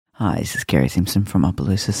Hi, this is Kerri Simpson from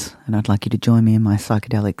Opelousas, and I'd like you to join me and my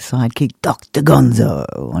psychedelic sidekick, Dr. Gonzo,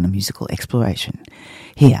 on a musical exploration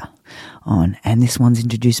here on And This One's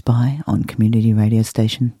Introduced By on community radio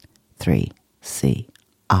station 3CR.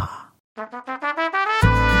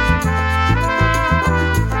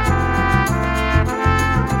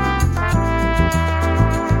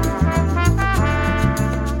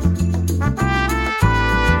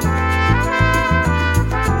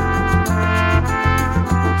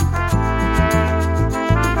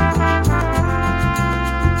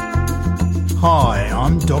 Hi,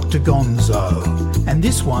 I'm Dr. Gonzo, and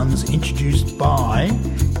This One's Introduced By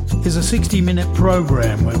is a 60-minute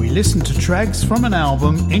program where we listen to tracks from an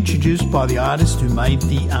album introduced by the artist who made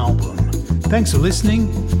the album. Thanks for listening,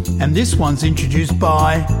 and This One's Introduced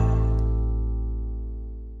By.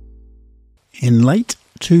 In late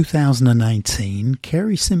 2018,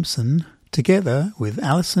 Kerri Simpson, together with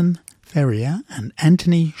Alison Ferrier and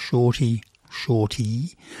Anthony Shorty,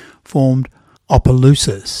 formed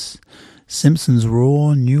Opelousas. Simpson's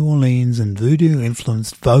raw New Orleans and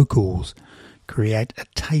voodoo-influenced vocals create a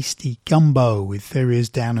tasty gumbo with Ferrier's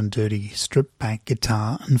down and dirty stripped-back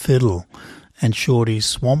guitar and fiddle, and Shorty's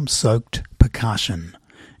swamp-soaked percussion.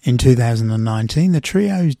 In 2019, the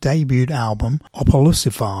trio's debut album,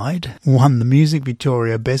 Opelousified, won the Music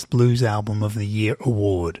Victoria Best Blues Album of the Year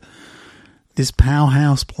award. This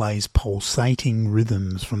powerhouse plays pulsating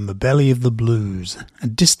rhythms from the belly of the blues. A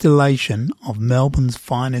distillation of Melbourne's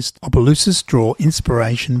finest, Opelousas draw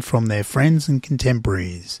inspiration from their friends and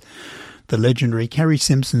contemporaries. The legendary Kerri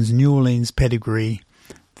Simpson's New Orleans pedigree,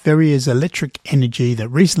 Ferrier's electric energy that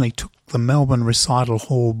recently took the Melbourne Recital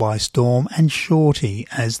Hall by storm, and Shorty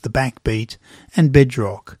as the backbeat and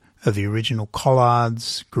bedrock of the original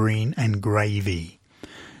Collards, Green and Gravy.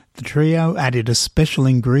 The trio added a special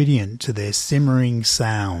ingredient to their simmering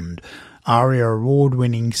sound. ARIA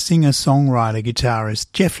award-winning singer-songwriter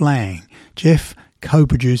guitarist Jeff Lang. Jeff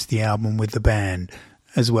co-produced the album with the band,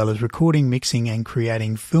 as well as recording, mixing and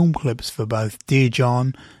creating film clips for both Dear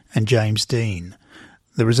John and James Dean.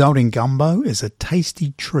 The resulting gumbo is a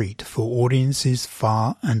tasty treat for audiences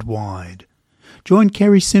far and wide. Join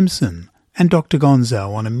Kerri Simpson and Dr.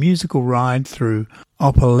 Gonzo on a musical ride through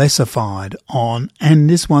Opelousified on And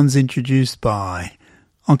This One's Introduced By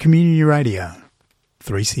on Community Radio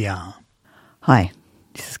 3CR. Hi,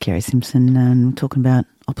 this is Kerri Simpson, and we're talking about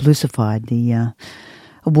Opelousified, the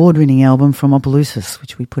award-winning album from Opelousas,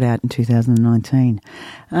 which we put out in 2019.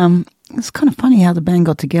 It's kind of funny how the band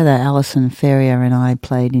got together. Alison Ferrier and I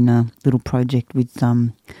played in a little project with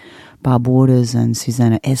Barb Waters and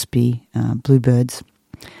Susanna Espy, Bluebirds.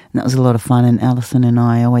 And that was a lot of fun, and Alison and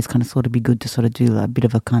I always kind of thought it'd be good to sort of do a bit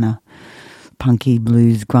of a kind of punky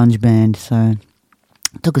blues grunge band. So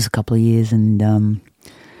it took us a couple of years, and then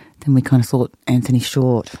we kind of thought Anthony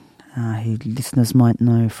Short, who listeners might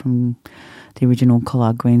know from the original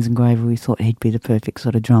Collard Greens and Gravy, we thought he'd be the perfect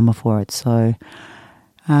sort of drummer for it. So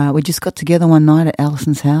we just got together one night at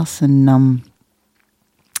Alison's house, and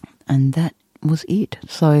that was it.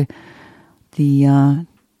 So the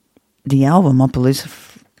album I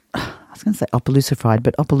was going to say Opelousified,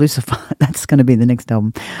 but Opelousified, that's going to be the next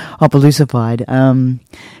album. Opelousified.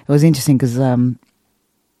 It was interesting because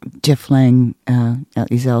Jeff Lang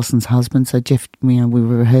is Alison's husband, so Jeff, we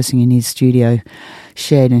were rehearsing in his studio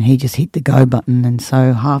shed, and he just hit the go button, and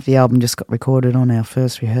so half the album just got recorded on our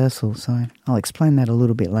first rehearsal, so I'll explain that a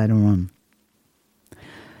little bit later on.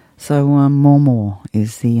 So More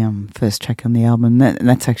is the first track on the album.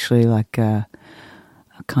 That's actually like a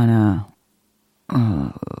kind of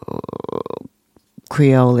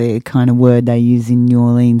Creole kind of word they use in New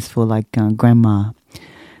Orleans for like grandma.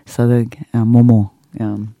 So the Momo,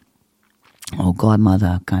 or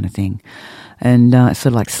godmother kind of thing. And it's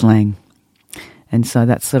sort of like slang. And so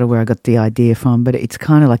that's sort of where I got the idea from. But it's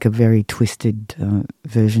kind of like a very twisted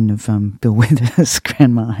version of Bill Withers'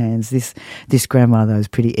 Grandma Hands. This grandma, though, is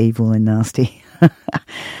pretty evil and nasty.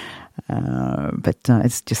 But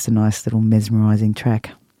it's just a nice little mesmerising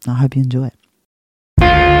track. I hope you enjoy it.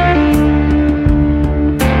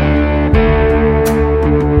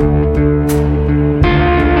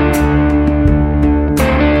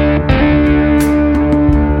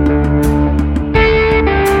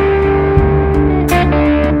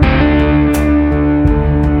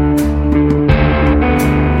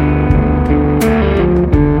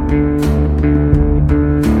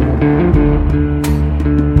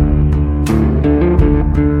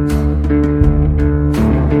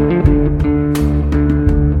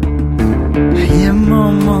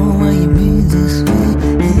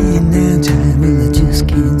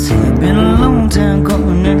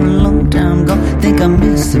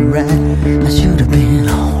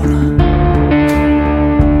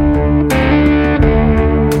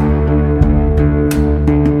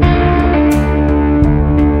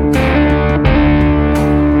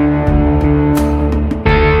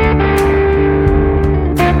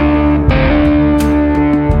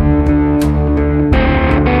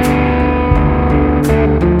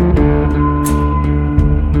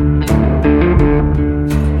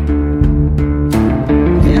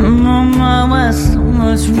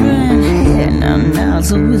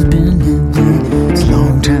 it's always been that way. It's a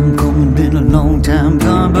long time coming, been a long time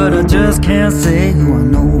gone, but I just can't say who I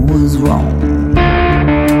know was wrong.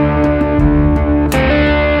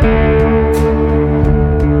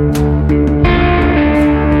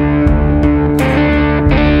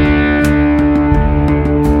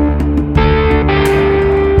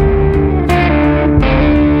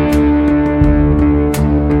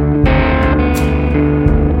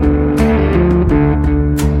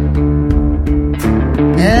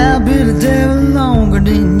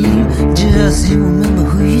 Just you remember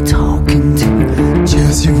who you're talking to.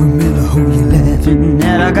 Just you remember who you're laughing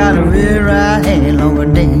at. I got a real right hand longer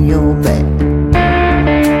than your back.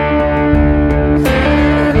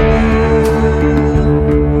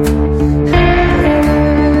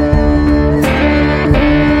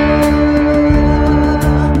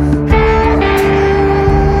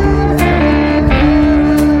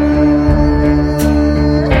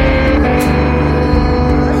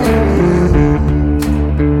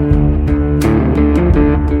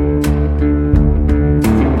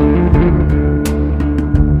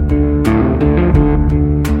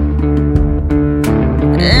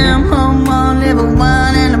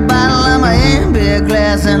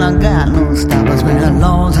 And I got no stop. It's been a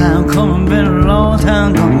long time coming, been a long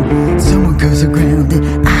time gone. Someone goes around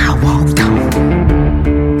and I walked on.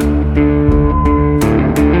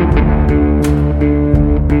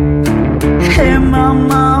 Hey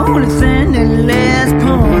mama, only thing that last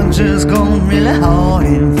punch is going really hard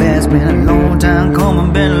and fast. Been a long time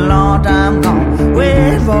coming, been a long time gone.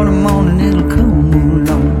 Wait for the morning, it'll come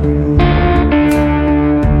along.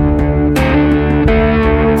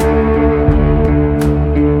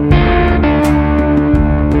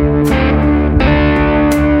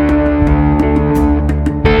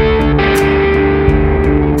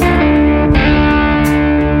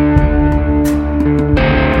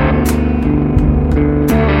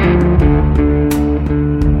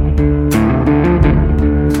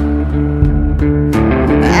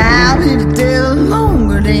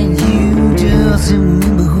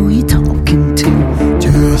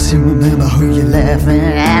 Remember who you're laughing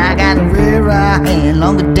at. I got a real right hand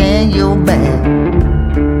longer than your back.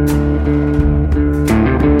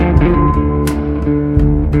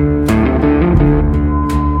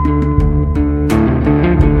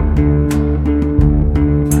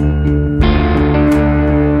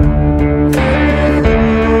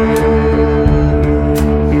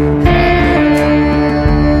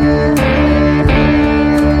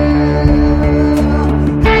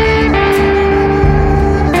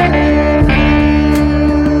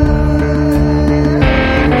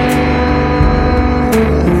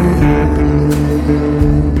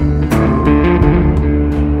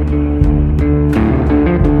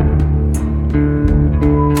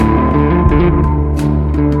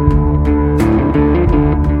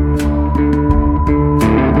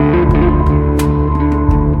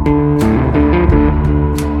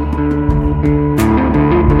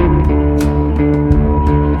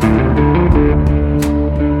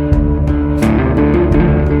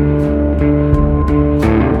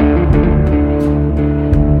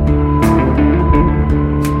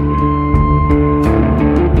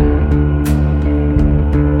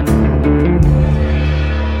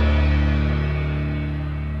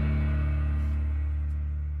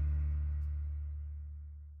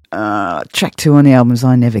 Track 2 on the album is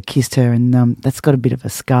I Never Kissed Her, and that's got a bit of a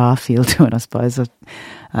ska feel to it, I suppose.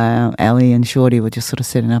 Ali and Shorty were just sort of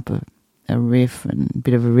setting up a riff and a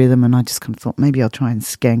bit of a rhythm, and I just kind of thought maybe I'll try and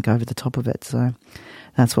skank over the top of it, so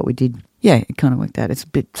that's what we did. Yeah, it kind of worked out. It's a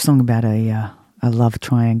bit song about a love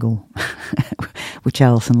triangle, which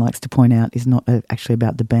Alison likes to point out is not actually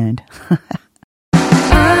about the band.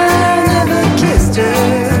 I never kissed her.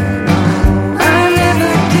 I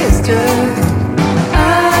never kissed her.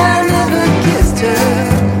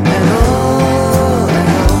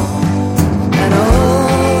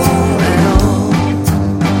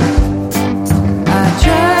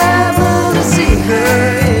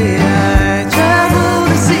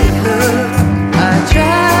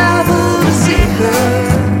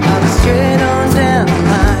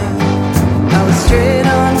 Straight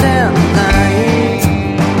on down the line.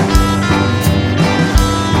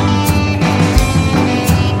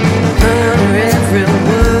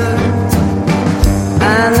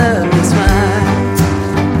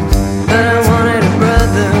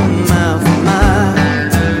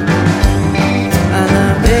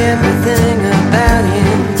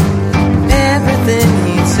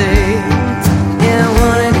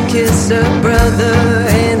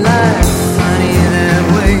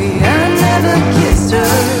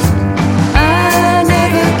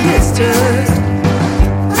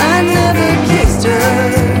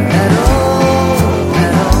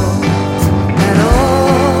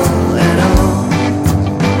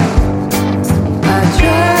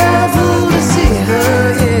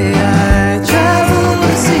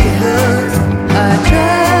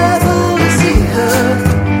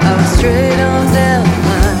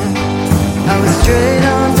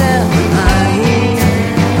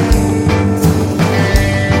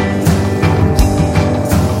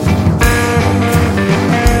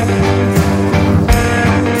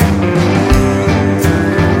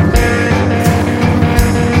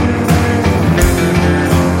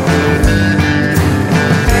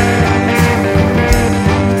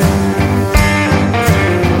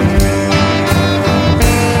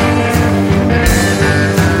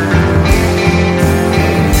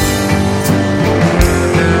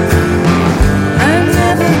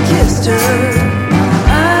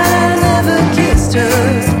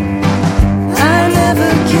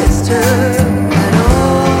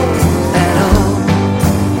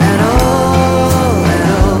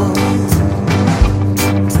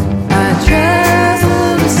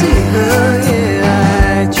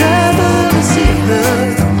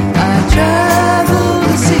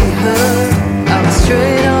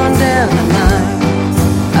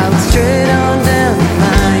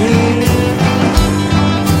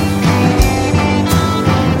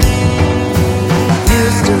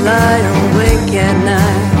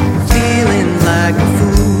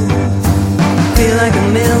 like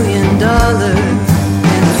 $1 million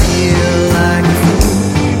and feel like a fool.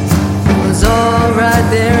 It was all right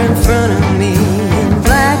there in front of me, in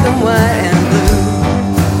black and white and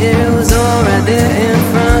blue. It was all right there in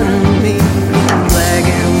front of me, in black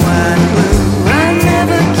and white and blue. I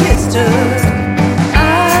never kissed her,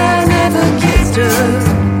 I never kissed her,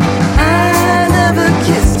 I never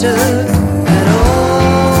kissed her at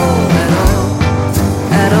all, at all,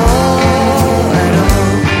 at all, at all.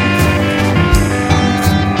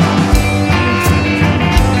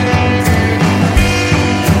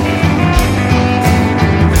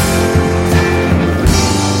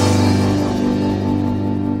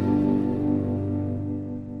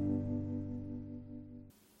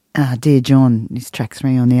 Dear John is track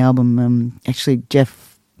 3 on the album. Actually,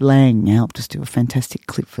 Jeff Lang helped us do a fantastic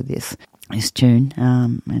clip for this tune,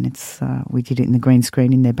 and it's we did it in the green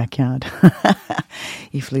screen in their backyard.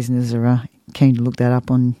 If listeners are keen to look that up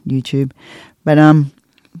on YouTube. But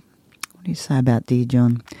what do you say about Dear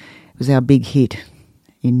John? It was our big hit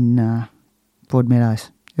in Broadmeadows.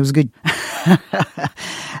 It was good.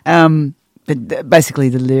 But basically,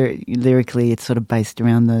 lyrically, it's sort of based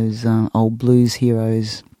around those old blues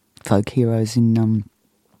heroes, folk heroes in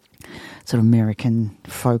sort of American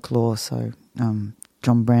folklore. So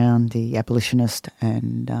John Brown, the abolitionist,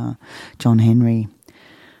 and John Henry,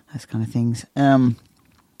 those kind of things. I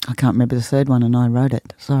can't remember the third one, and I wrote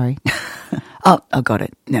it. Sorry. Oh, I got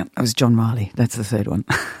it. No, it was John Riley. That's the third one.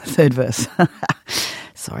 Third verse.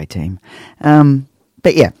 Sorry, team.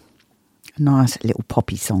 But yeah, a nice little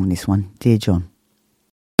poppy song, this one. Dear John.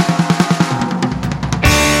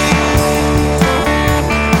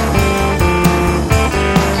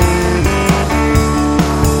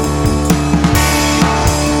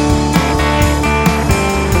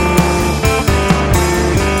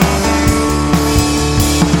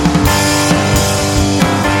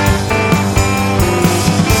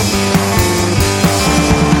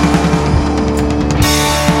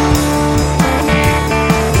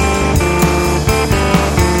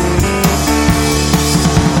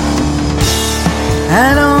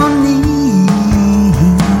 I don't need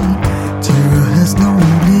to rehearse no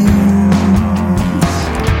blues.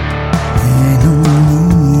 Ain't no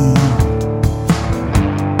need.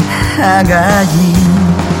 I got you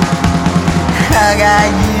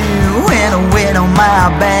and a weight on my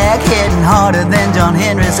back, hitting harder than John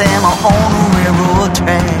Henry's hammer on a railroad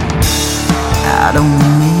track. I don't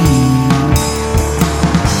need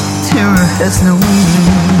to rehearse no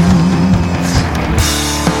blues.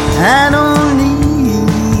 I don't need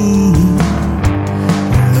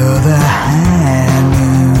the hand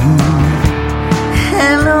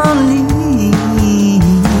and only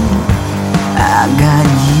I got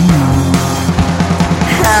you.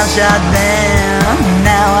 I'm shot down,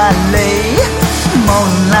 now I lay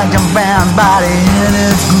moaning like John Brown's body in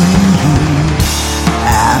its grave.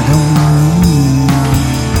 I don't need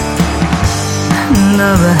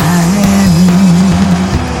another hand.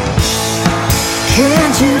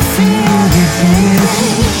 Can't you feel the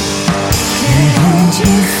baby? Can't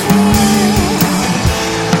you feel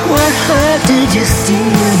what hurt did you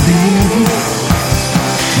steal, baby?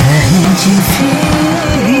 Can't you feel?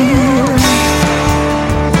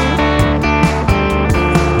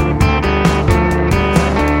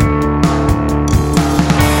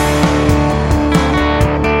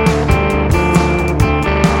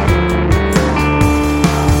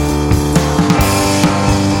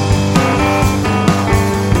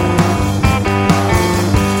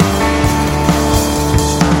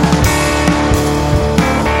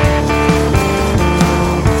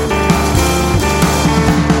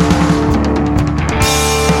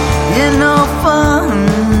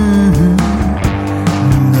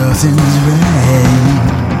 Nothing's right,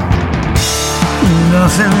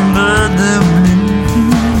 nothing but the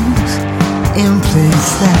blues in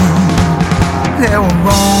place that they were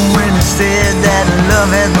wrong when they said that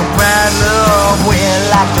love has no price. Love, we're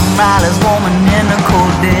like the mildest woman in the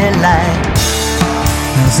cold daylight.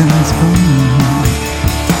 Nothing's fun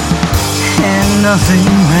and nothing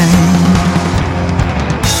right.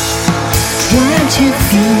 Can't you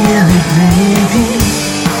feel it, baby?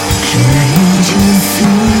 Can't you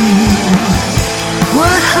feel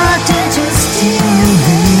what heart did you steal,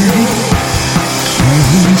 baby?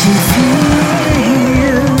 Can't you feel?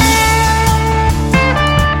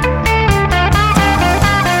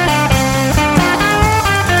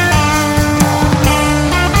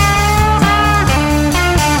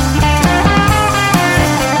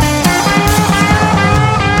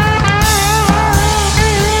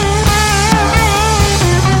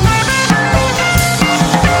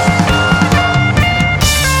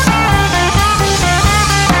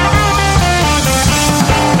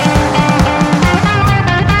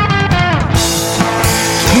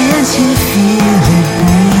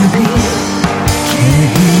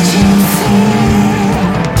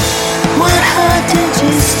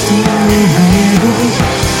 baby,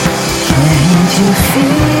 can't you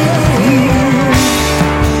feel?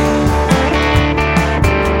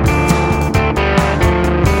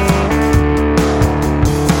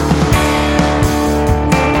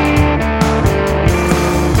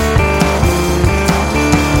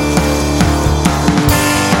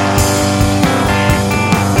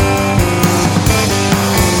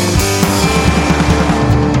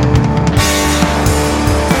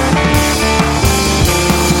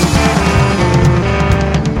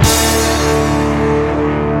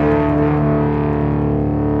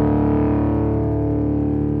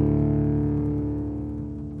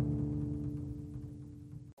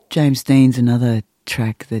 James Dean's another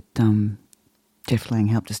track that Jeff Lang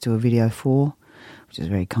helped us do a video for, which is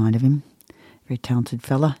very kind of him. Very talented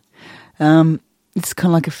fella. It's kind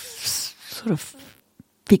of like a sort of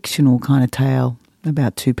fictional kind of tale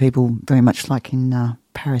about two people, very much like in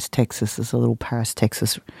Paris, Texas. There's a little Paris,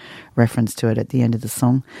 Texas reference to it at the end of the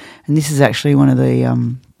song. And this is actually one of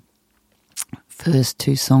the first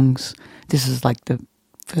two songs. This is like the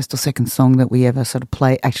first or second song that we ever sort of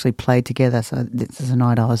played together. So this is a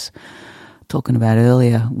night I was talking about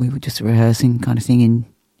earlier. We were just rehearsing kind of thing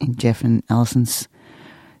in Jeff and Alison's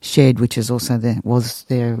shed, which is also was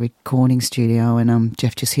their recording studio, and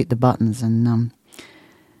Jeff just hit the buttons, and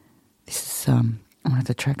this is one of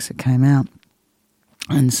the tracks that came out.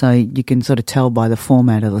 And so you can sort of tell by the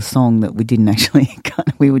format of the song that we didn't actually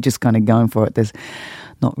we were just kind of going for it. There's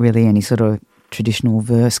not really any sort of traditional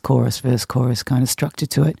verse, chorus kind of structure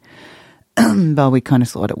to it. But we kind of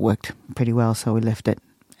thought it worked pretty well, so we left it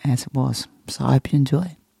as it was. So I hope you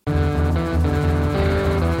enjoy.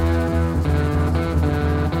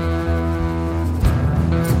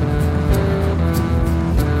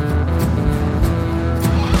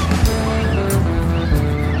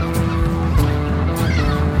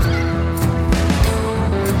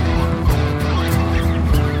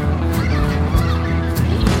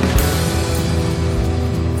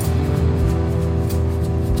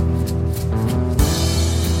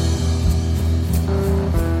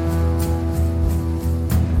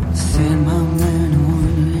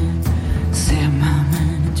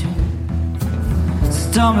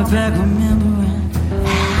 Start me back remembering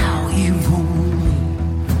how you hold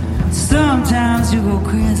me. Sometimes you go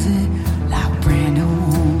crazy like brand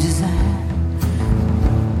new design.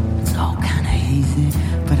 It's all kind of hazy,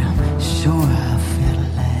 but I'm sure I feel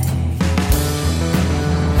alive.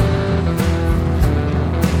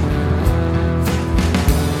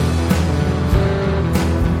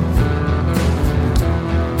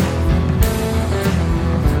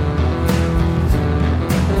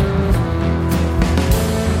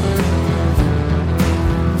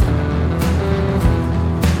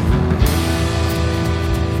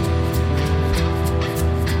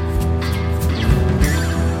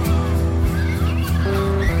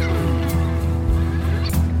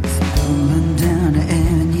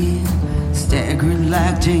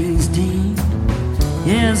 James Dean,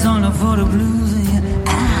 yeah, it's only for the blues, and your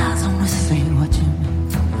eyes only say what you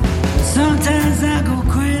mean. Sometimes I go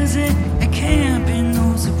crazy, it can't be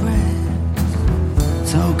no surprise.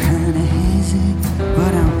 It's all kind of hazy,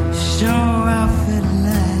 but I'm sure I feel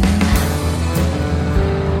alive.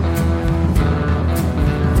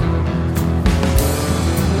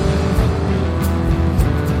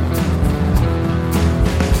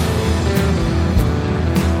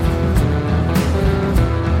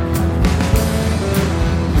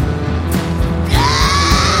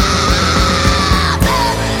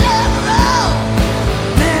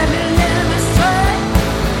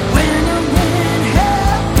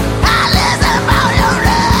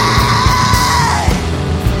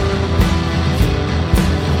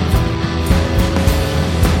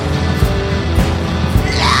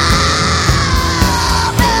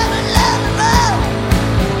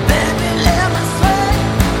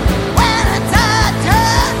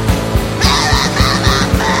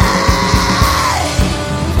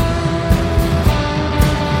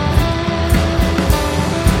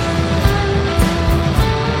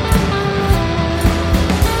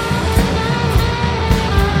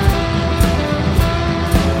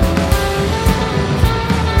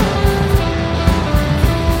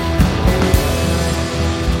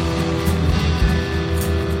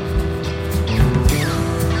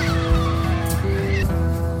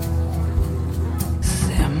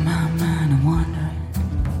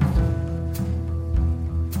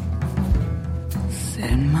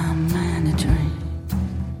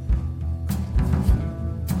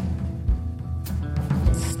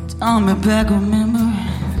 On me back remembering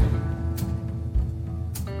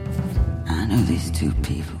I knew these two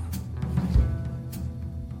people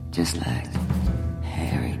just like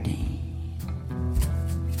Harry Dean.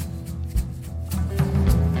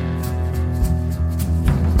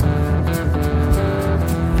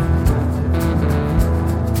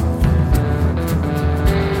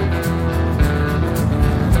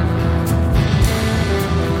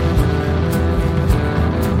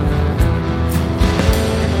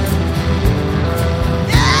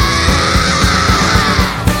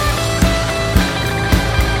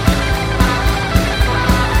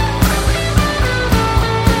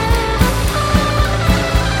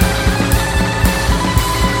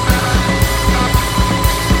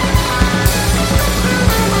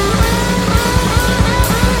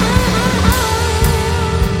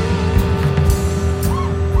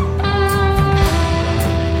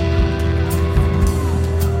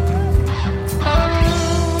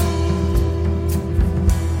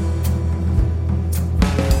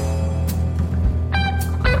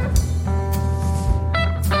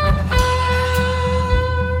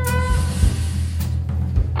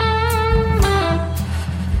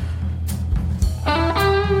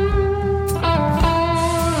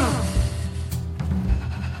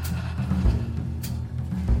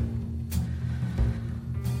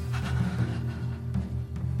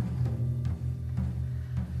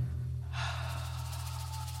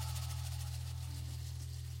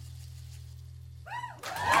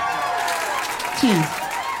 tune.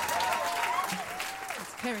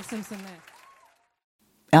 It's Kerri Simpson there.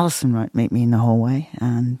 Alison wrote Meet Me in the Hallway,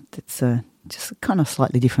 and it's just a kind of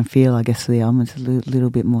slightly different feel, I guess, to the album. It's a little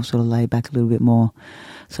bit more sort of laid back, a little bit more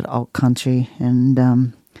sort of alt country, and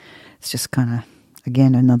it's just kind of,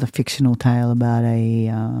 again, another fictional tale about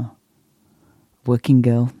a working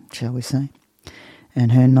girl, shall we say,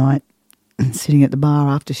 and her night sitting at the bar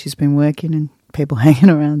after she's been working and people hanging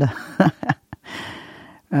around her.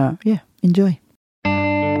 Yeah, enjoy.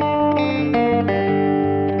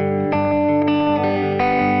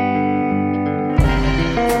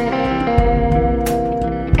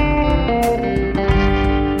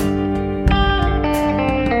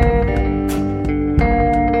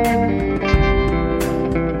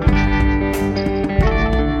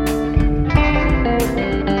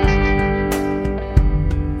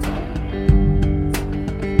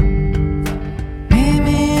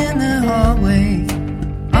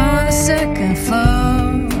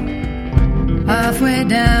 Halfway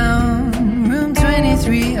down, room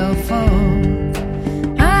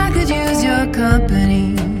 2304. I could use your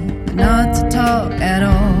company, but not to talk at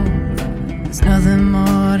all. There's nothing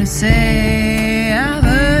more to say, I've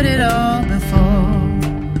heard it all before.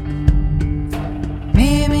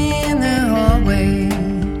 Meet me in the hallway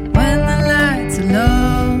when the lights are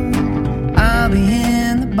low. I'll be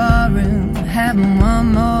in the barroom, having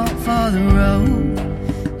one more for the road.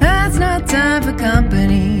 That's not time for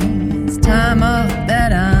company, time off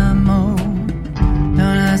that I'm owed. Don't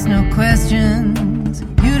ask no questions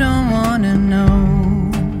you don't want to know.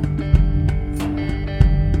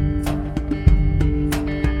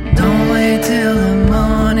 Don't wait till the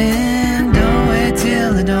morning, don't wait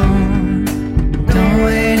till the dawn. Don't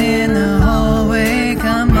wait in the hallway,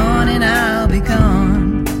 come on and I'll be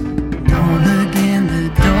gone. Don't look in the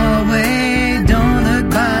doorway, don't look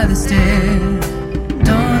by the stairs.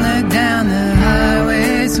 Don't look down the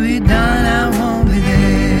highway, sweet darling, I won't be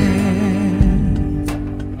there.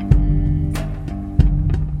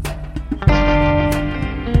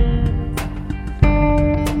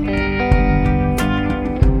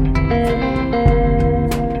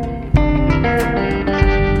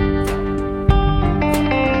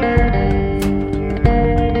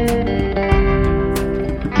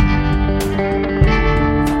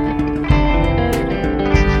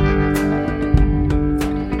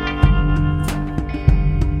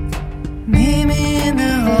 Meet me in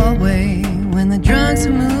the hallway when the drunks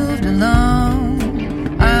have moved along.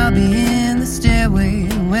 I'll be in the stairway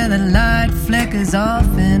where the light flickers off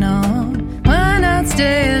and on. Why not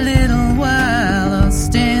stay a little while or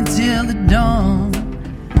stay until the dawn?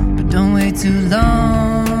 But don't wait too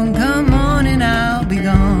long, come on and I'll be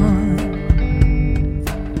gone.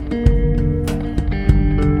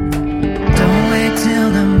 Don't wait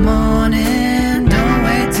till the morning, don't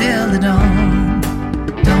wait till the dawn.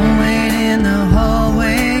 Don't wait in the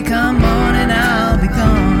hallway, come on and I'll be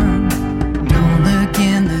gone. Don't look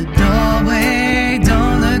in the doorway,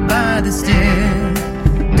 don't look by the stairs.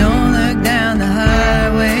 Don't look down the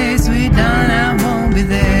highway, sweet darling, I won't be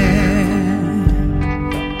there.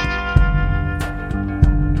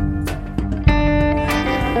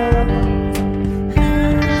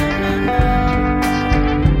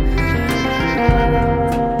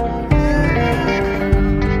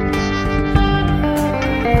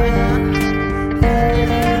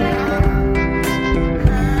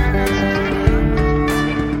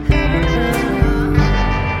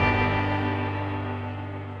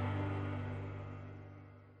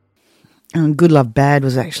 Good Love Bad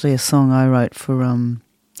was actually a song I wrote for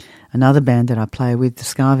another band that I play with, the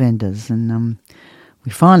Scar Vendors, and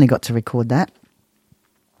we finally got to record that,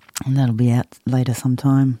 and that'll be out later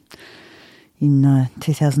sometime in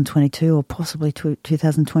 2022 or possibly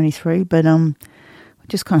 2023, but we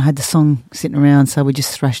just kind of had the song sitting around, so we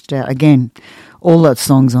just thrashed it out. Again, all the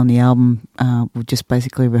songs on the album were just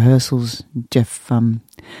basically rehearsals. Jeff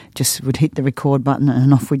just would hit the record button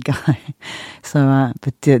and off we'd go. So,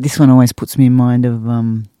 but this one always puts me in mind of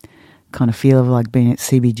kind of feel of like being at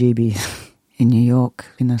CBGB's in New York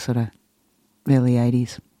in the sort of early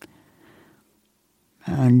 80s.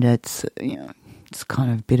 And it's, you know, it's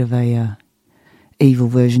kind of a bit of a evil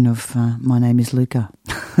version of My Name is Luca.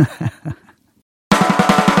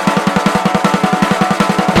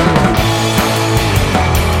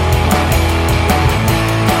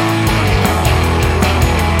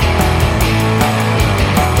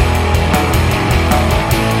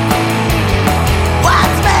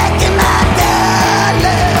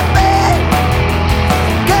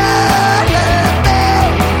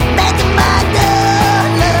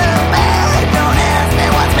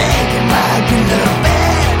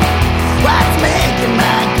 What's making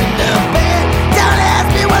my good love bad?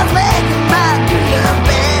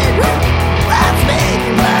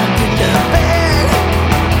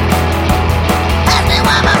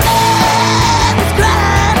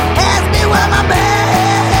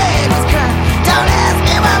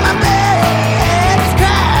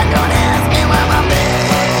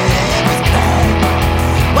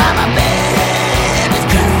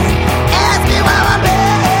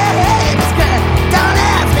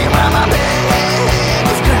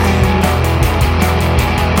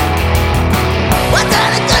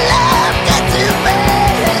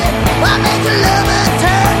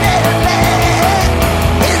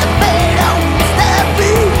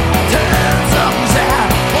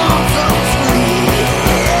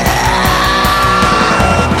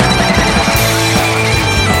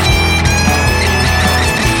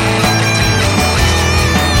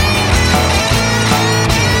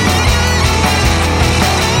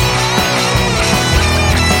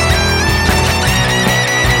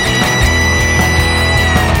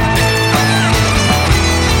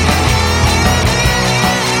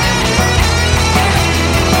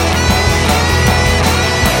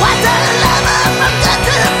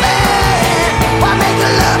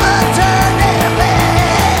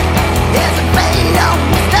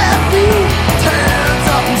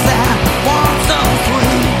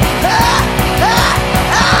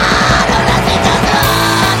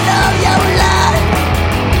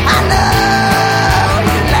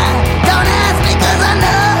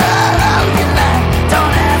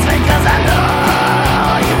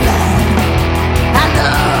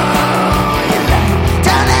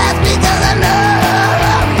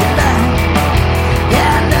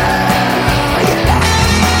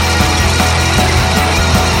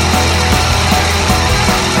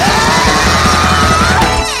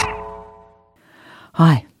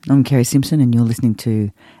 Hi, I'm Kerri Simpson and you're listening to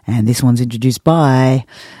And This One's Introduced By,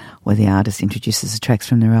 where the artist introduces the tracks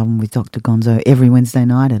from their album with Dr. Gonzo every Wednesday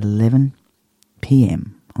night at 11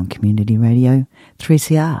 p.m. on Community Radio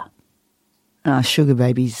 3CR. Sugar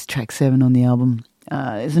Baby's track 7 on the album.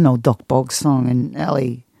 It's an old Doc Boggs song, and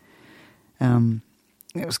Ali,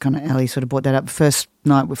 it was kind of Ali sort of brought that up first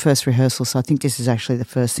night with first rehearsal, so I think this is actually the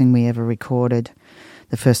first thing we ever recorded,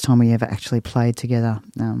 the first time we ever actually played together.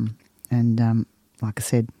 Like I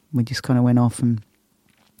said, we just kind of went off and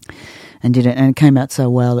did it, and it came out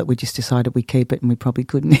so well that we just decided we'd keep it, and we probably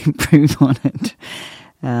couldn't improve on it.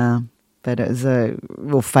 But it was a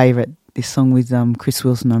real favourite, this song with Chris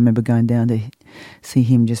Wilson. I remember going down to see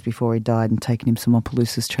him just before he died and taking him some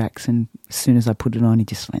Opelousas tracks, and as soon as I put it on, he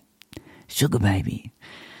just went, Sugar Baby.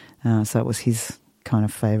 So it was his kind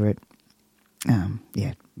of favourite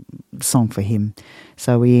song for him.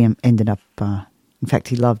 So we ended up, in fact,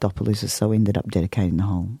 he loved Opelousas, so we ended up dedicating the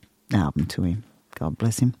whole album to him. God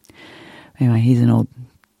bless him. Anyway,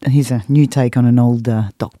 here's a new take on an old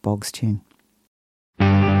Doc Boggs tune.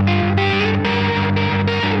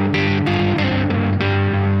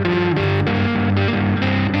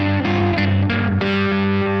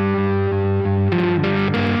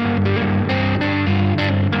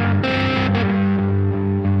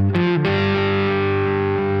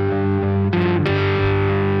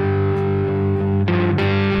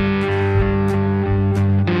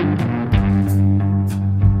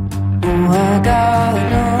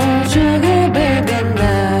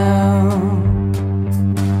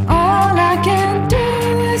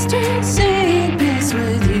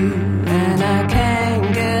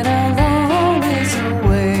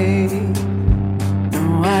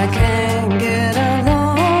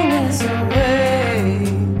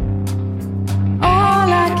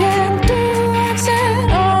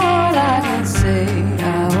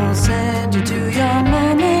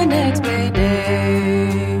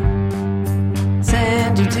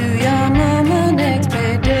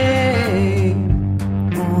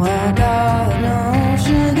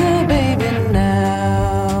 Sugar baby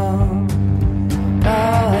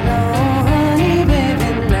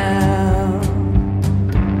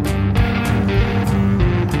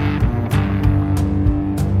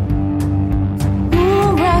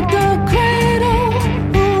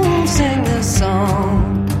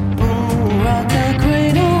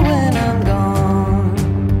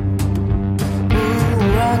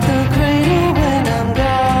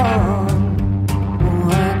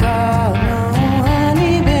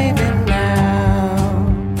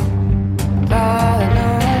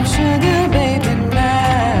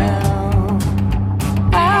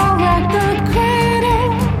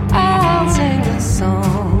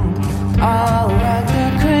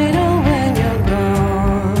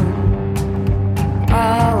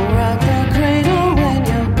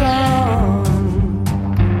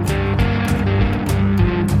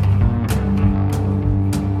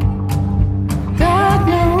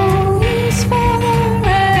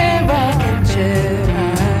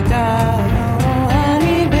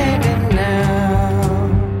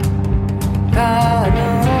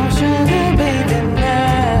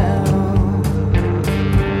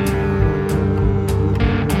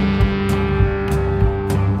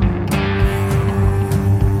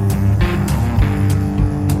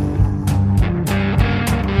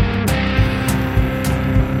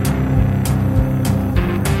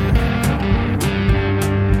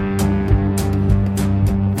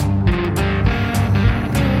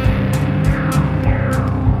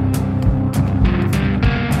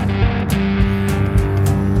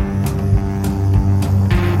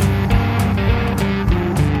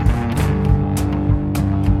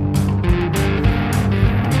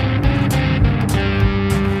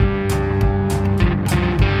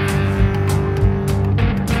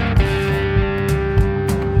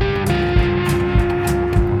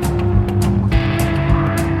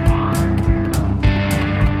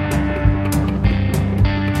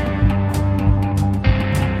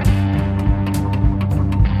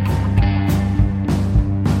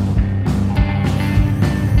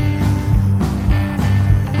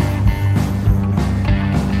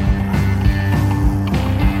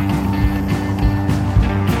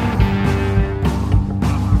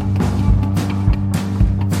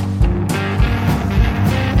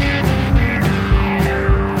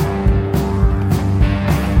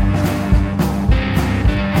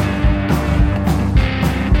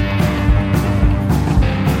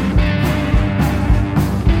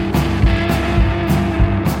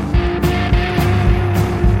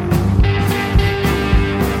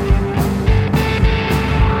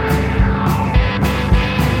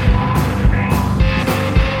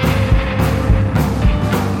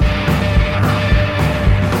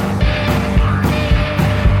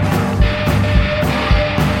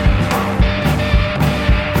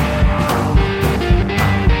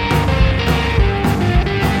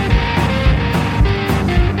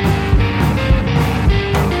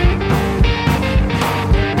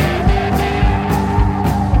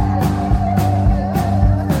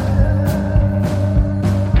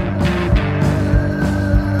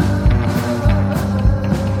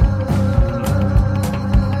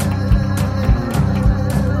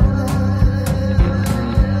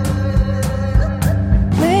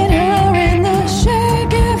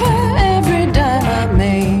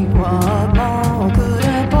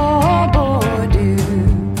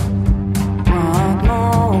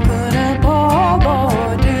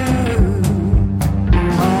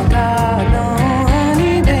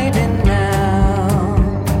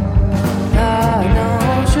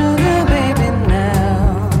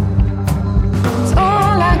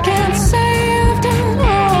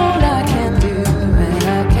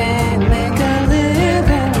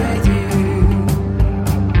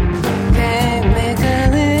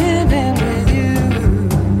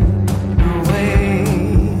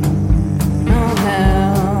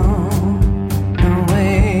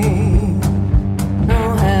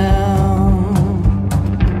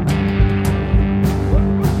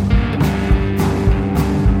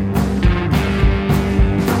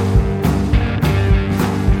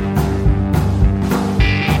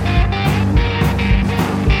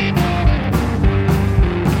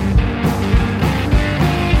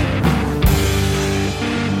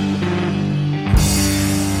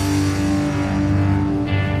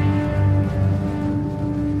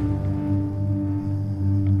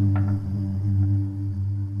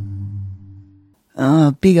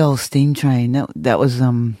Big Old Steam Train. That was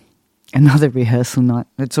another rehearsal night.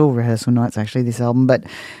 It's all rehearsal nights actually, this album, but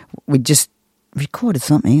we just recorded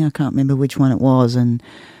something. I can't remember which one it was, and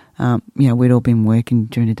we'd all been working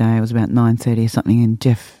during the day. It was about 9:30 or something, and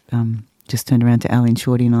Jeff just turned around to Ali and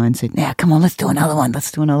Shorty and I and said, "Now, come on, let's do another one.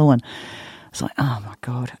 Let's do another one." I was like, "Oh my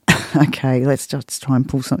God, okay, let's just try and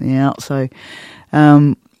pull something out." So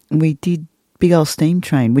we did Big Old Steam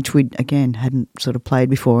Train, which we again hadn't sort of played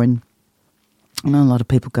before, and I know a lot of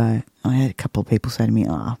people go. I had a couple of people say to me,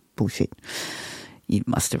 bullshit, you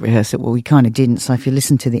must have rehearsed it." Well, we kind of didn't. So if you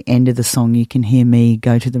listen to the end of the song, you can hear me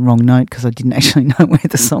go to the wrong note because I didn't actually know where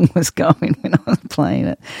the song was going when I was playing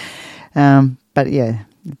it. But yeah,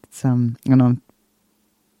 it's and I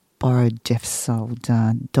borrowed Jeff's old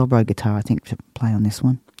dobro guitar, I think, to play on this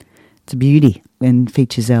one. It's a beauty and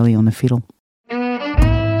features Ellie on the fiddle.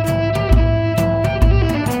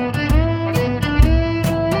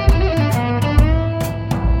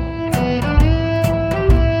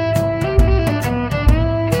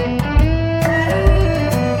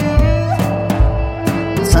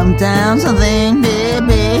 Sometimes I think,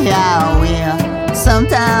 baby, I will.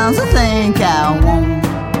 Sometimes I think I won't.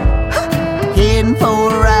 Heading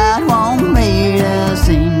for a ride won't make a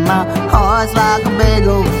scene. My heart's like a big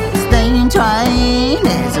old steam train.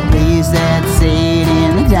 There's a place that's set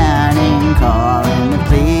in the dining car, and the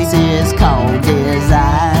place is called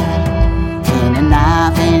Desire. And a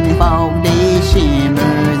knife and the fog, they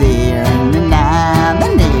shimmer there, and the night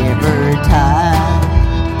they never tire.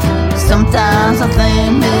 Sometimes I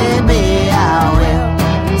think maybe I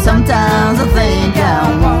will. Sometimes I think I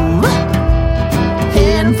won't.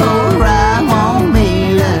 Heading for a ride won't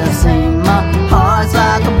be the same. My heart's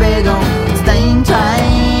like a big old steam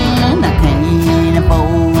train. I can't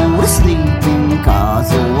afford to sleep in the car,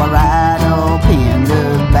 so I ride up in the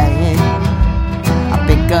bed. I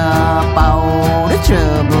pick up all the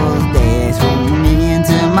troubles that's rolling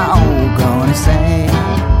into my old gonna say.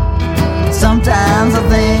 Sometimes I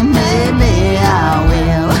think maybe I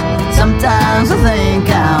will. Sometimes I think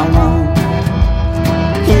I won't.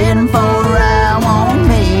 Heading for a ride won't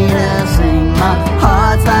mean a thing. My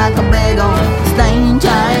heart's like a big old steam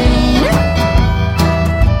train.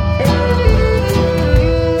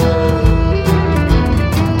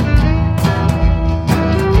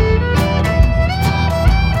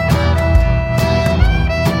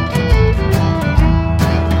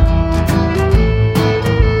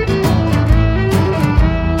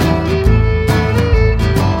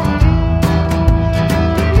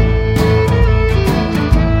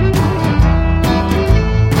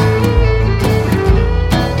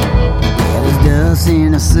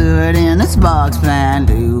 In a soot and the sparks flying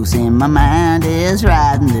loose, and my mind is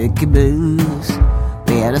riding the caboose.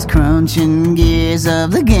 Well, it's crunching gears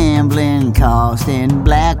of the gambling cost and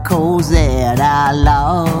black holes that I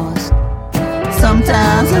lost.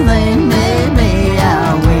 Sometimes I think maybe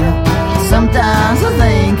I will. Sometimes I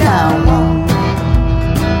think I won't.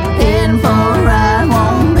 Heading for a ride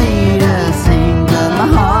won't be the same, 'cause my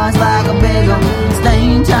heart's like a big old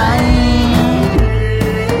steam train.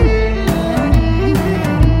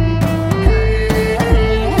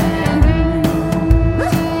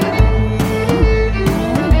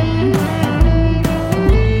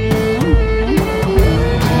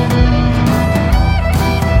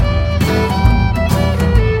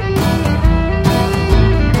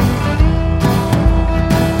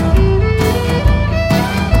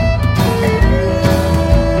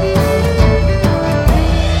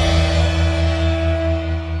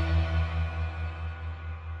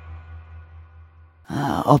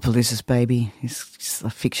 Opelousas Baby is just a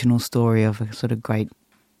fictional story of a sort of great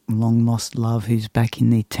long-lost love who's back in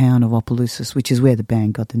the town of Opelousas, which is where the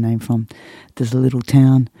band got the name from. There's a little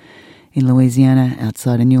town in Louisiana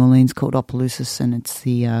outside of New Orleans called Opelousas, and it's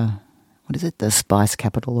the, the spice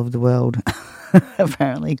capital of the world,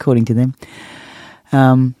 apparently, according to them.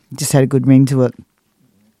 Just had a good ring to it.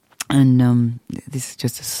 And this is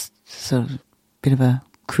just a sort of bit of a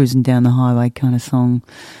cruising down the highway kind of song,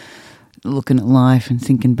 looking at life and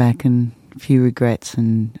thinking back and a few regrets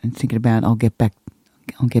and thinking about I'll get back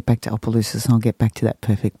to Opelousas and I'll get back to that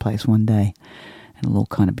perfect place one day and it'll all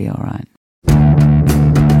kind of be all right.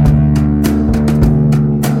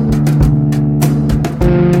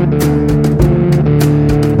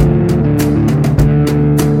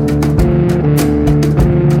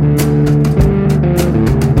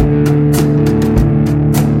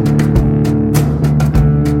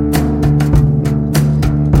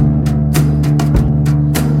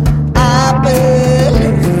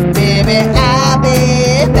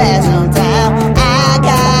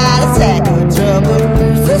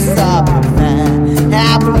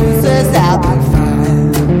 Opelousas, I'll be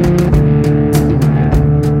fine.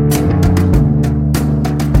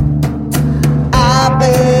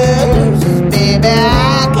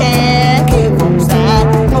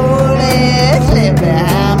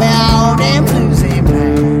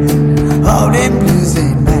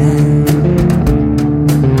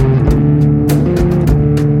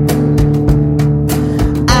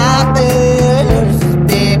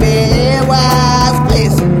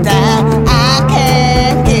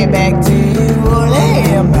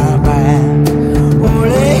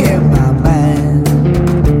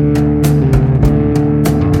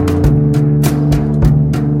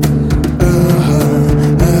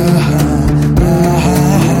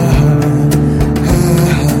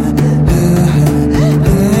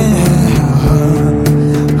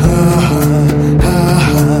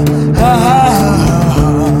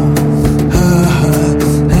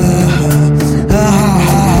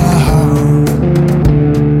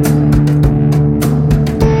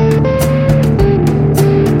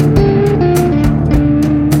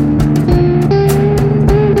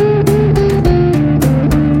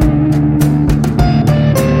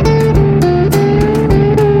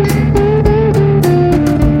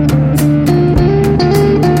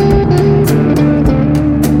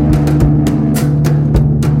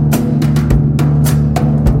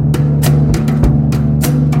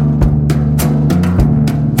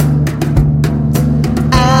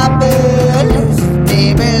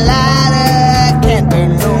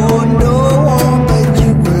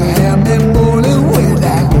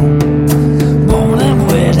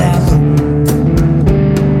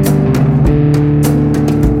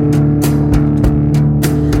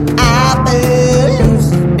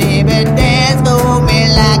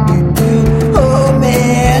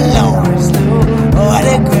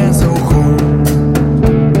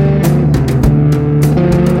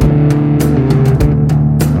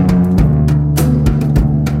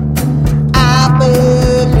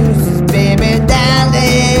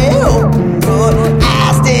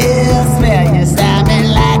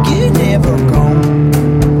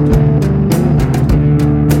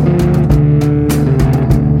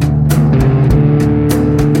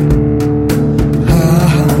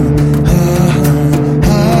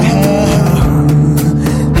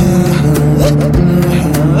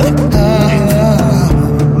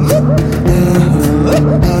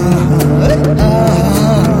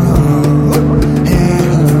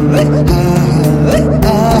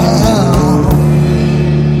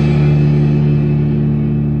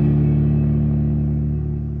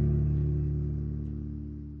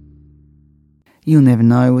 You'll Never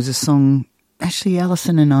Know was a song, actually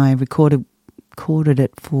Alison and I recorded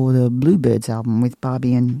it for the Bluebirds album with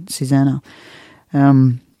Barbie and Susanna.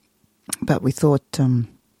 But we thought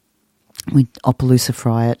we'd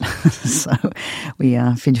Opelousify it. So we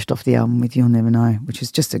finished off the album with You'll Never Know, which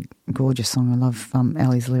is just a gorgeous song. I love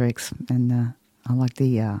Ali's lyrics, and I like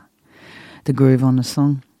the groove on the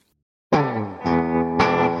song.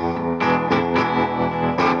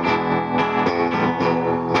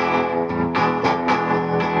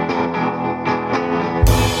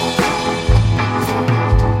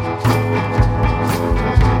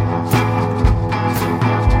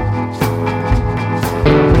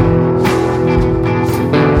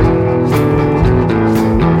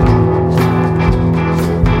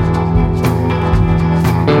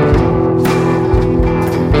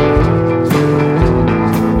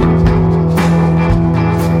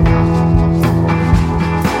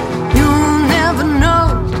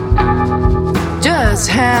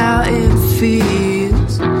 How it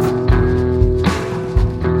feels.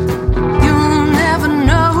 You'll never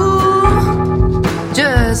know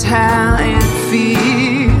just how it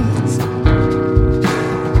feels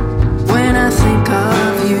when I think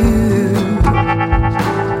of you,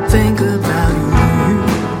 think about you.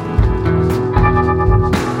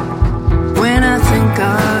 When I think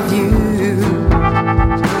of you,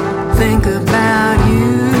 think about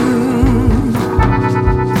you.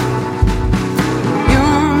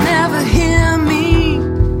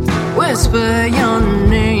 Whisper your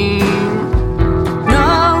name.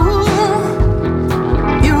 No,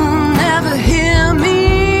 you'll never hear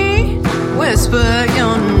me whisper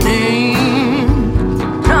your name.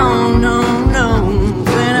 No, no, no.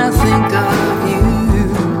 When I think of you,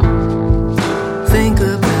 think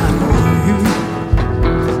about you.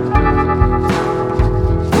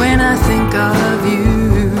 When I think of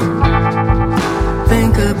you,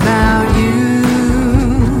 think about you.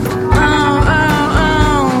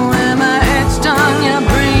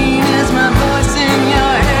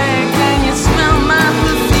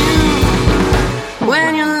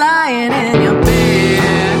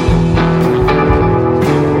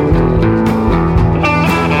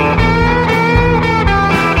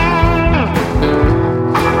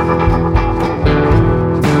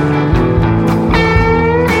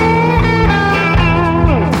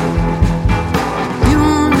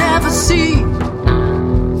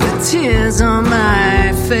 On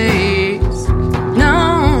my face,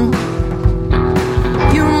 no,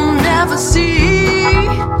 you'll never see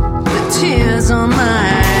the tears on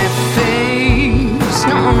my face.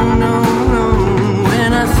 No, no, no.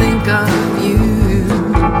 When I think of you,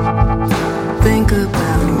 think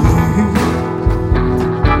about you.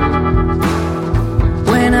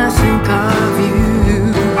 When I think of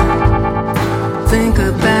you, think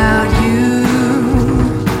about you.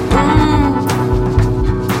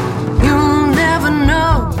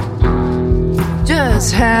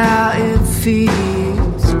 Just how it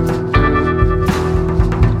feels.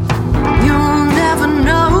 You'll never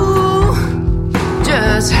know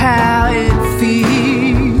just how it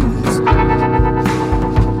feels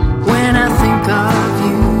when I think of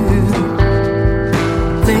you,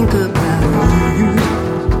 think about you.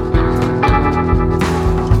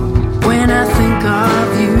 When I think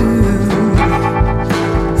of you,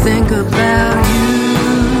 think about you.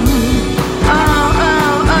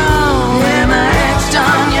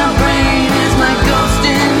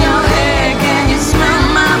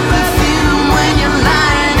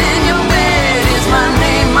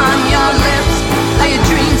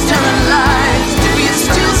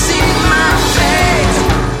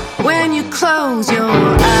 Close your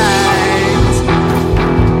eyes.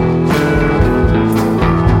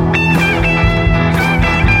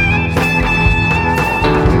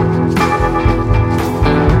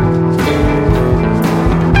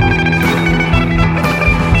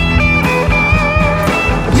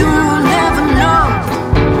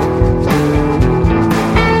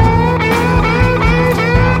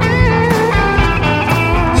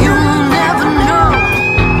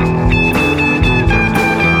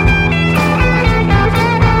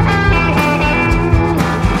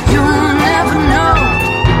 You'll never know.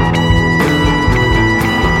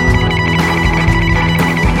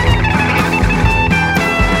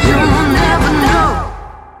 You'll never know.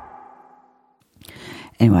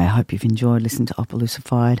 Anyway, I hope you've enjoyed listening to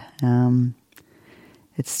Opelousified.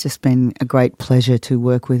 It's just been a great pleasure to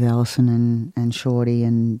work with Alison and Shorty,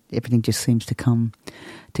 and everything just seems to come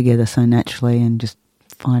together so naturally and just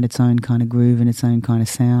find its own kind of groove and its own kind of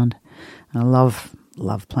sound. And I love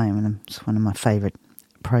playing with them. It's one of my favourite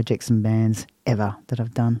projects and bands ever that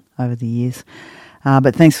I've done over the years.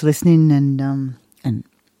 But thanks for listening, and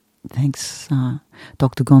Thanks,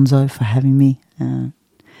 Dr. Gonzo, for having me.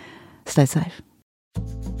 Stay safe.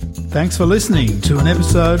 Thanks for listening to an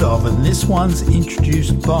episode of And This One's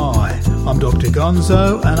Introduced By. I'm Dr.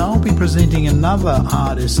 Gonzo, and I'll be presenting another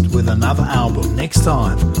artist with another album next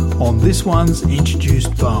time on This One's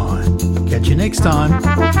Introduced By. Catch you next time.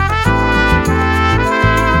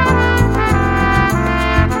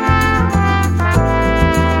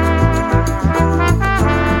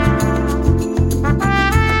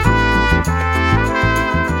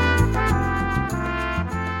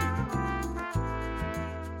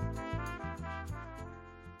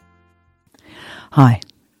 Hi,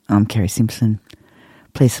 I'm Kerri Simpson.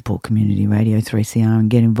 Please support Community Radio 3CR and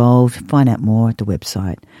get involved. Find out more at the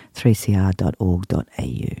website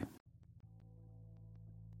 3cr.org.au.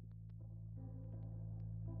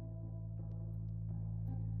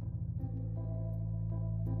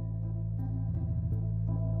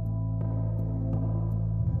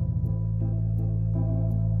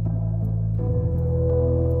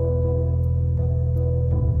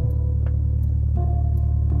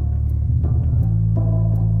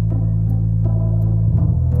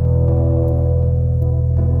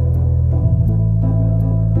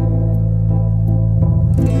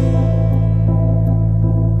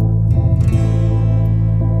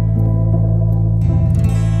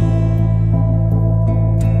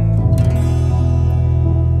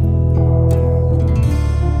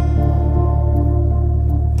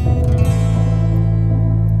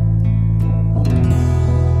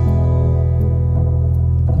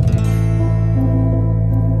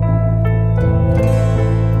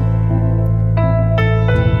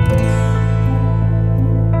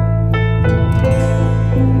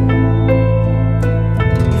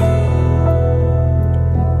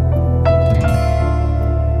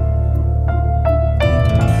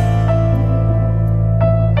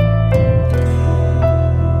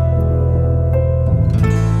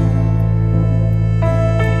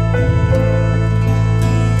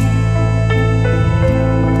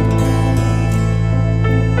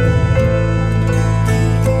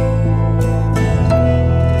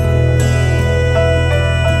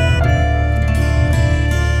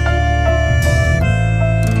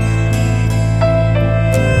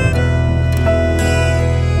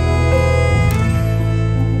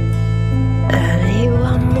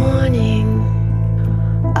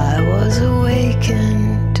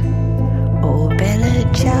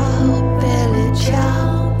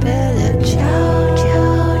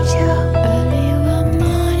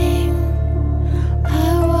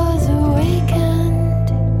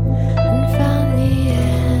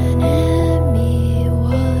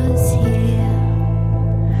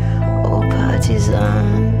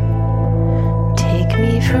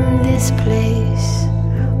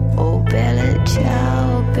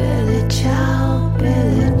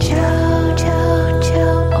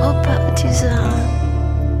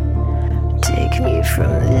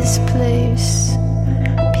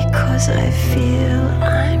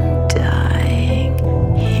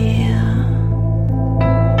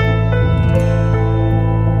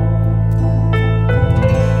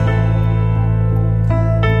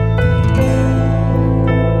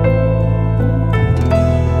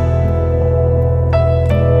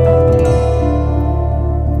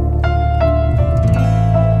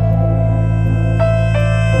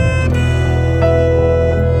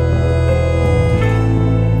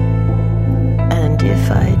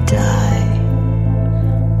 If I die,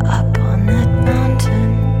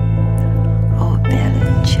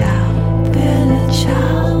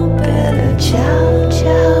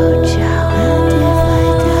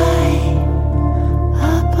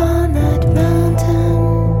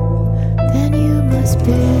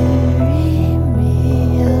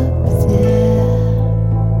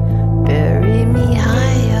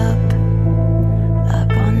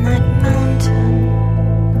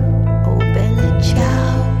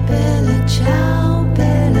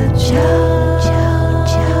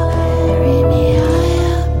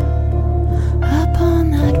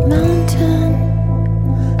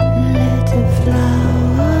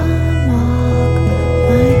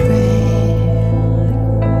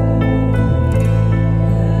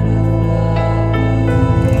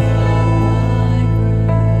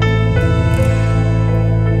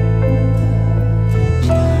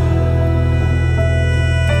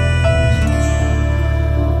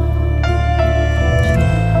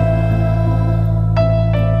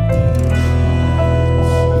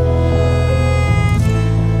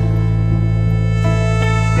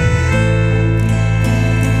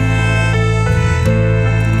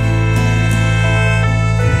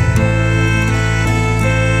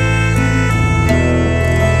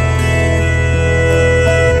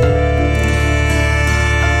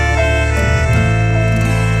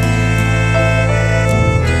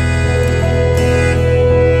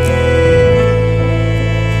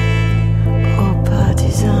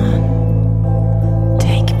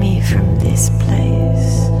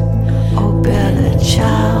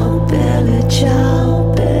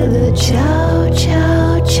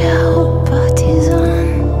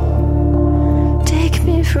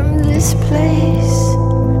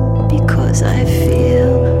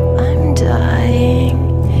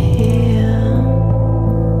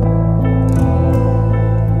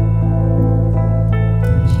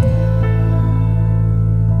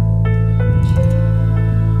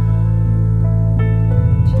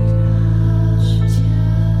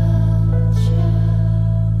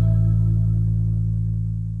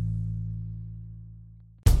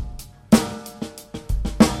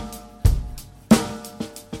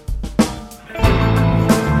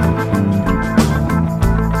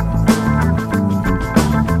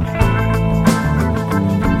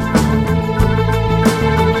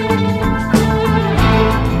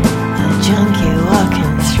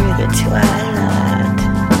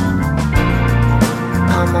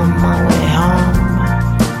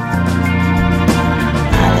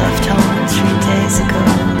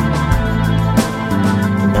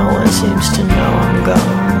 seems to know I'm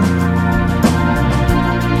gone.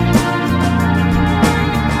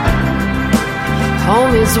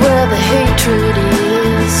 Home is where the hatred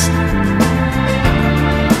is.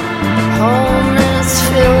 Home is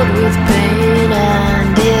filled with pain,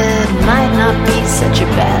 and it might not be such a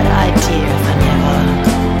bad idea if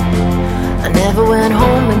I never went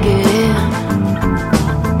home again.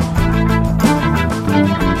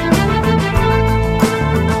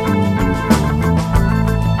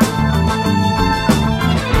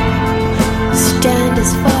 Stand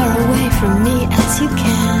as far away from me as you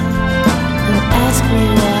can and ask me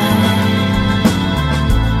why.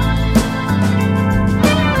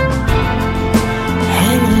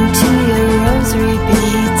 Hanging to your rosary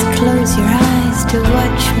beads, close your eyes to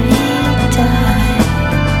watch me die.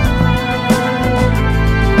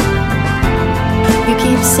 You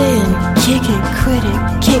keep saying, kick it, quit it,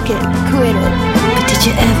 kick it, quit it, but did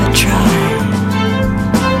you ever try?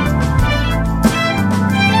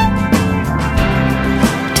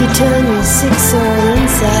 To turn your sick soul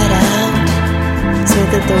inside out, so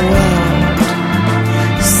that the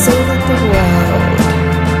world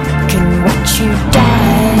can watch you die.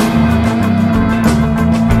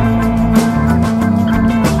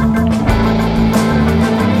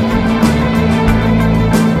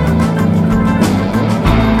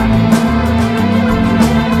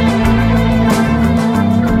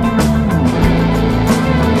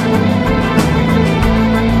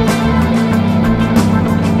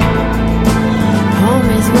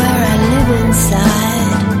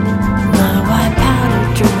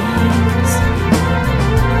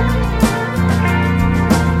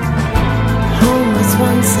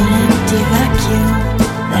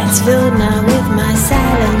 Filled now with my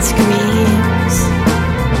silent screams.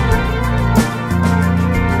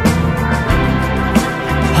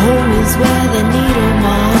 Home is where the needle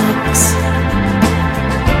marks.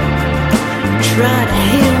 Try to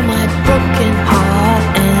heal my broken heart,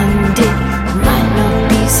 and it might not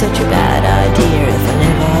be such a bad idea if I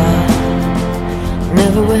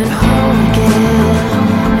never went home again.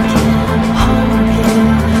 Home again.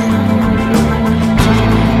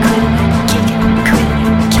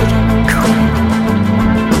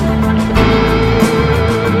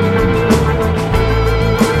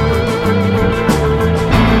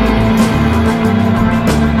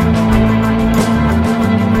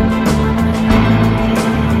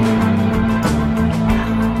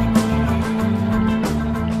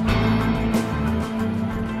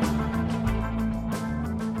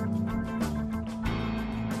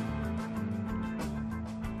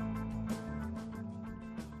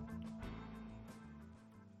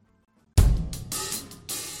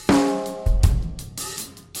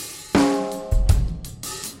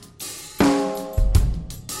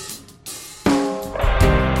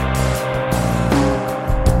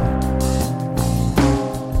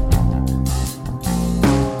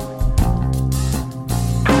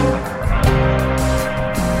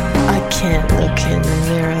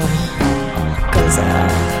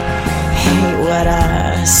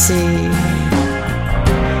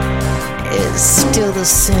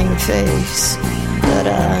 Face, but I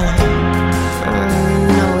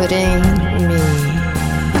know it ain't me.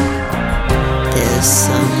 There's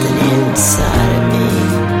something inside of me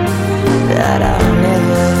that I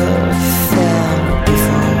never felt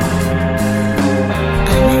before,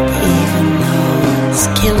 and even though it's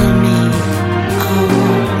killing me,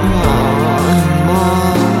 more and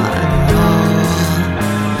more and more,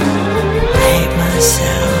 I hate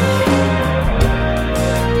myself.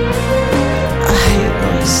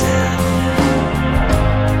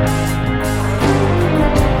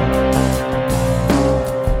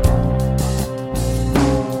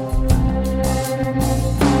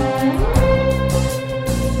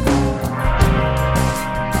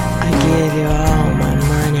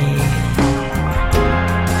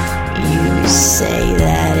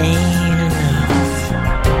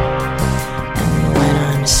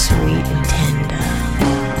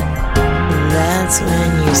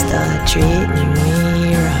 Treating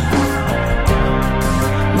me rough.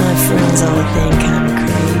 My friends all think I'm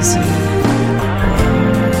crazy.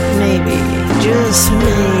 Maybe, just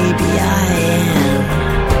maybe I am.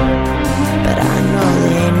 But I know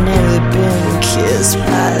they ain't never been kissed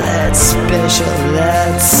by that special,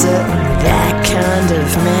 that certain, that kind of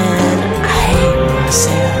man. I hate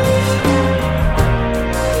myself.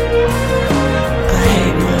 I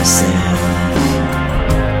hate myself.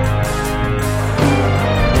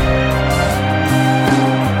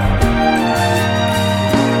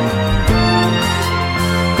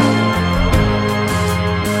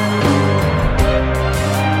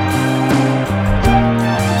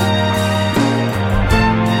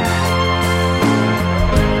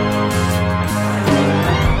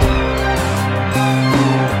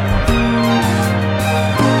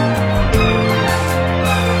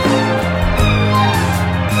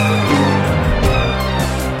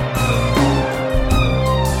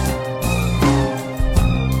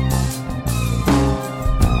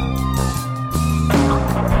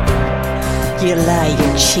 you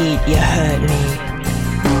cheat, you hurt me.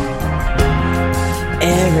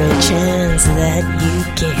 Every chance that you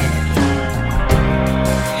get.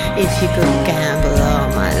 If you could gamble all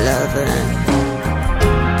my loving,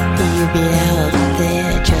 you'd be out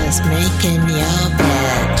there just making your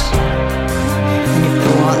bed. And if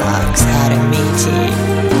the warlocks had a meeting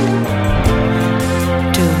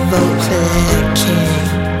to vote for their king,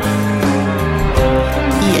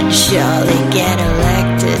 you'd surely get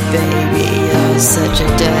elected, baby.